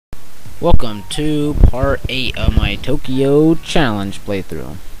Welcome to part 8 of my Tokyo Challenge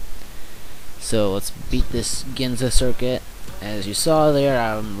playthrough. So let's beat this Ginza circuit. As you saw there,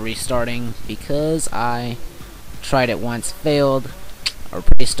 I'm restarting because I tried it once, failed,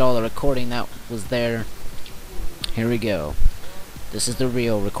 erased all the recording that was there. Here we go. This is the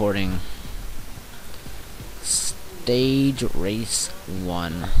real recording. Stage Race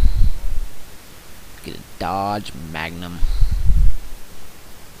 1. Get a Dodge Magnum.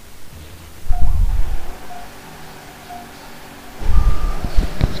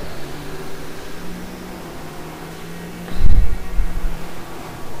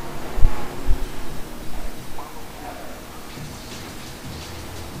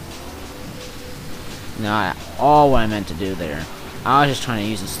 Not all what I meant to do there. I was just trying to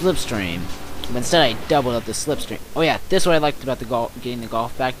use a slipstream, but instead I doubled up the slipstream. Oh yeah, this is what I liked about the getting the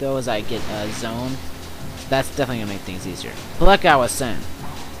golf back though, is I get a zone. So that's definitely gonna make things easier. But like I was saying,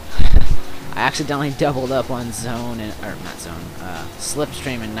 I accidentally doubled up on zone and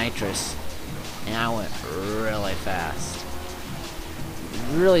slipstream and nitrous, and I went really fast.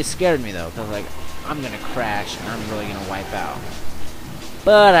 It really scared me though, because like I'm gonna crash and I'm really gonna wipe out.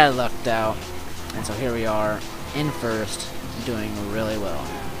 But I lucked out. And so here we are, in first, doing really well.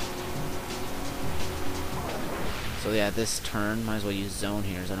 So yeah, this turn, might as well use zone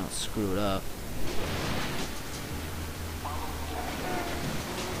here so I don't screw it up.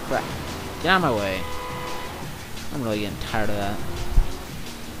 Crap. Get out of my way. I'm really getting tired of that.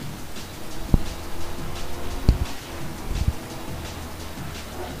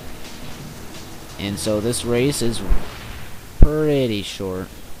 And so this race is pretty short.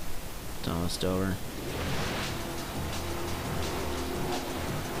 It's almost over.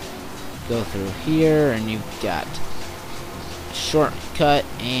 Go through here and you've got a shortcut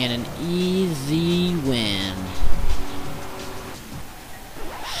and an easy win.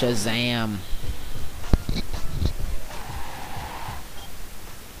 Shazam.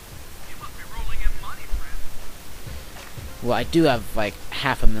 Well, I do have like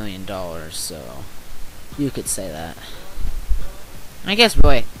 $500,000, so you could say that. I guess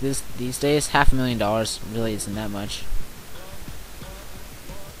really these days $500,000 really isn't that much.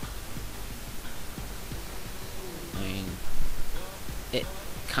 I mean, it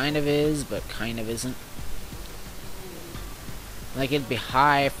kind of is, but kind of isn't. Like, it'd be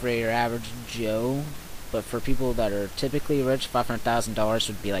high for your average Joe, but for people that are typically rich, $500,000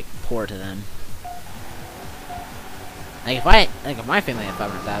 would be like poor to them. Like if my family had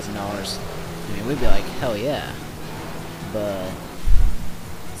 $500,000, I mean, we'd be like, hell yeah. But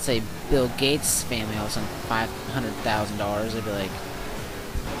say Bill Gates' family all of a sudden $500,000, they'd be like,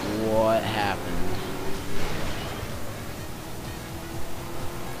 what happened?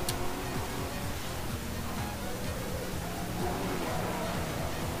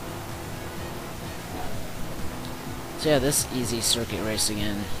 So yeah, this easy circuit race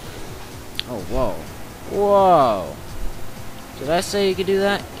again. Oh, whoa. Whoa! Did I say you could do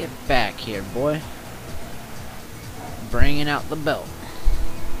that? Get back here, boy. Bringing out the belt.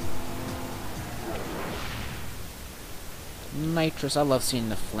 Nitrous, I love seeing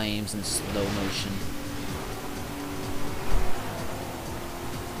the flames in slow motion.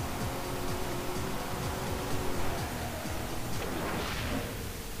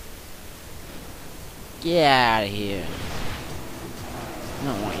 Get out of here. I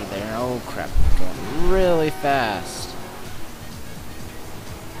don't want you there. Oh crap, going really fast.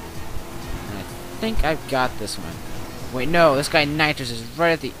 And I think I've got this one. Wait, no, this guy Nitrous is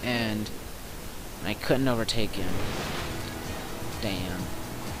right at the end. And I couldn't overtake him. Damn.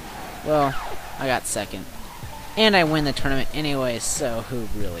 Well, I got second. And I win the tournament anyway, so who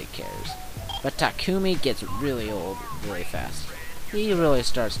really cares? But Takumi gets really old really fast. He really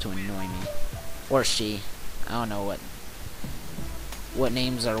starts to annoy me. Or she. I don't know what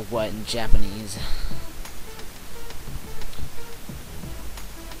names are what in Japanese.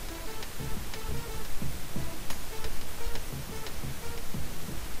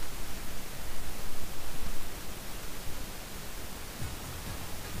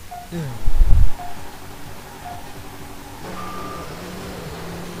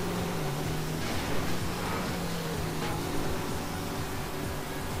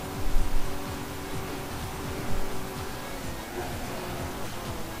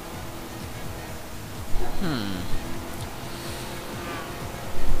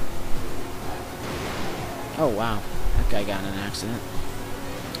 Oh wow, that guy got in an accident.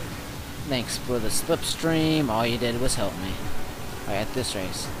 Thanks for the slipstream, all you did was help me. Alright, at this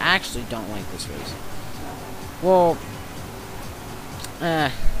race. I actually don't like this race. Well,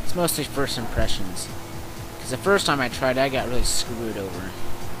 it's mostly first impressions. Because the first time I tried, I got really screwed over.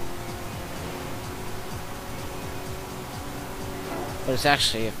 but it's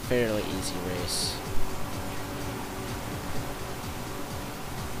actually a fairly easy race.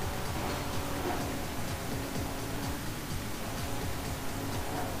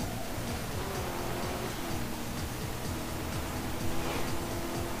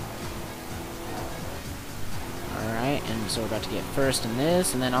 Alright, and so we're about to get first in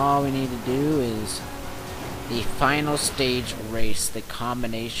this, and then all we need to do is the final stage race, the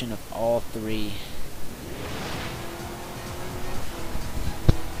combination of all three.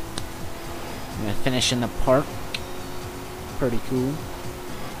 I'm gonna finish in the park. Pretty cool.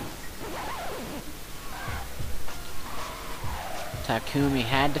 Takumi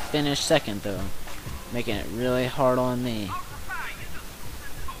had to finish second though, making it really hard on me.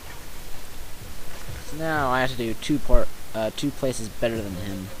 So now I have to do two places better than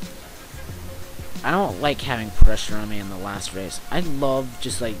him. I don't like having pressure on me in the last race. I love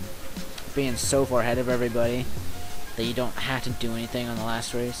just like being so far ahead of everybody that you don't have to do anything on the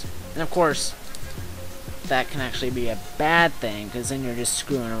last race. And of course, that can actually be a bad thing, because then you're just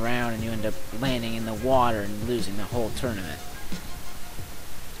screwing around and you end up landing in the water and losing the whole tournament.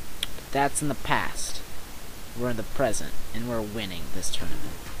 But that's in the past. We're in the present, and we're winning this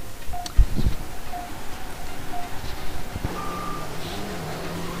tournament.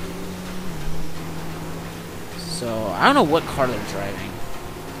 So, I don't know what car they're driving,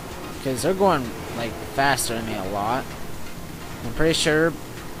 because they're going, like, faster than me a lot. I'm pretty sure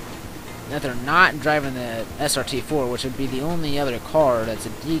that they're not driving the SRT4, which would be the only other car that's a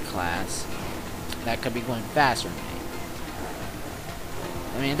D-class that could be going faster than me.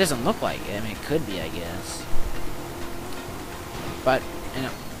 I mean, it doesn't look like it. I mean, it could be, I guess. But, you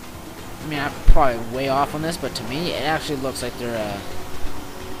know, I mean, I'm probably way off on this, but to me, it actually looks like they're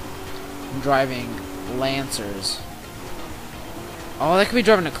driving Lancers. Oh, they could be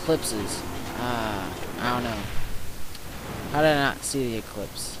driving Eclipses. I don't know. How did I not see the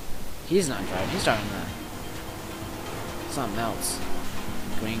Eclipse? He's not driving. He's driving the something else.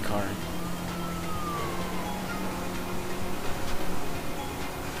 Green car.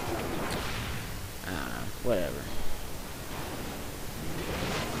 I don't know. Whatever.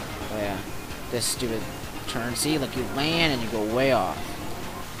 Oh yeah. This stupid turn. See, like you land and you go way off.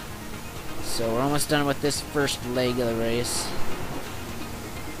 So we're almost done with this first leg of the race,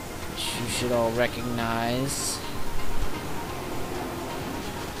 which you should all recognize.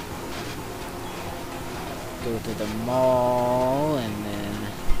 Go through the mall, and then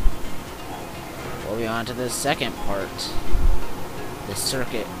we'll be on to the second part, the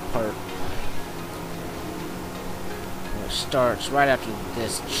circuit part, which starts right after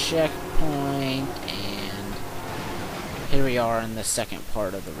this checkpoint, and here we are in the second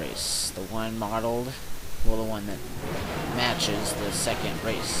part of the race, the one modeled, well, the one that matches the second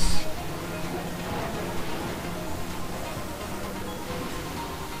race.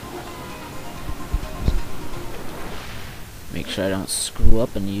 Make sure I don't screw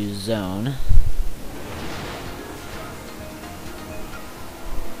up and use zone.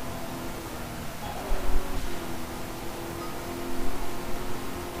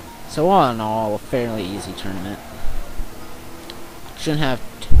 So all in all, a fairly easy tournament. Shouldn't have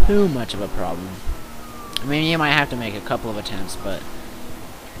too much of a problem. I mean, you might have to make a couple of attempts, but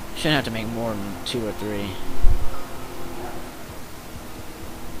shouldn't have to make more than 2 or 3.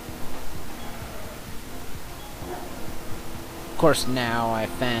 Of course, now I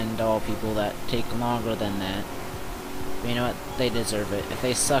offend all people that take longer than that. But you know what? They deserve it. If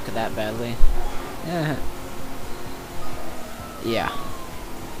they suck that badly, yeah.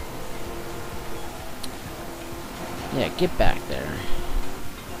 Yeah, get back there.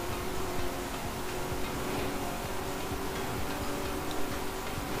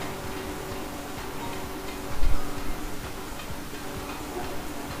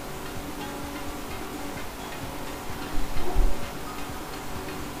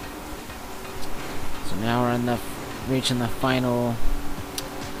 So now we're in the reaching the final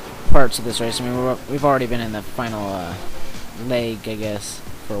parts of this race. I mean, we've already been in the final leg, I guess,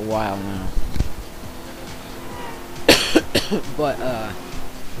 for a while now. But,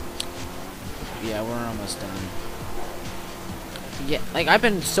 yeah, we're almost done. Yeah, like, I've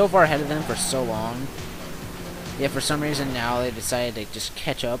been so far ahead of them for so long. Yeah, for some reason now they decided to just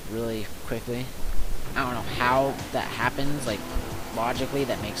catch up really quickly. I don't know how that happens, like, logically,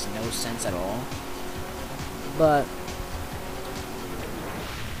 that makes no sense at all. But,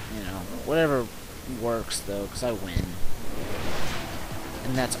 you know, whatever works, though, because I win.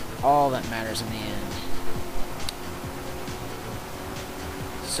 And that's all that matters in the end.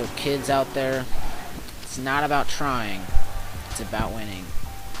 So kids out there, it's not about trying, it's about winning.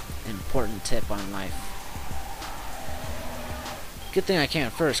 Important tip on life. Good thing I came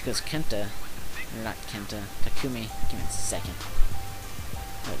in first, because Kenta, or not Kenta, Takumi came in second.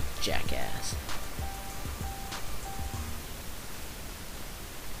 What a jackass.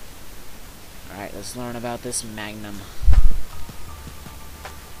 Alright, let's learn about this Magnum.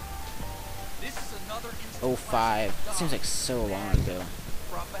 05. Seems like so long ago.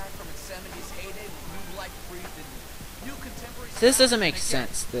 So this doesn't make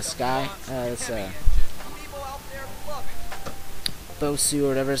sense, this guy. This, Bosu or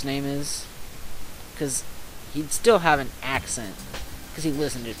whatever his name is. Because he'd still have an accent. Because he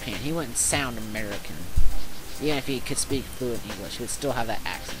lives in Japan. He wouldn't sound American. Even if he could speak fluent English, he would still have that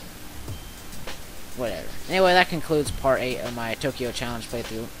accent. Whatever. Anyway, that concludes part 8 of my Tokyo Challenge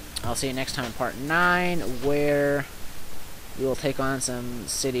playthrough. I'll see you next time in part 9, where we will take on some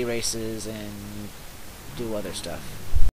city races and do other stuff.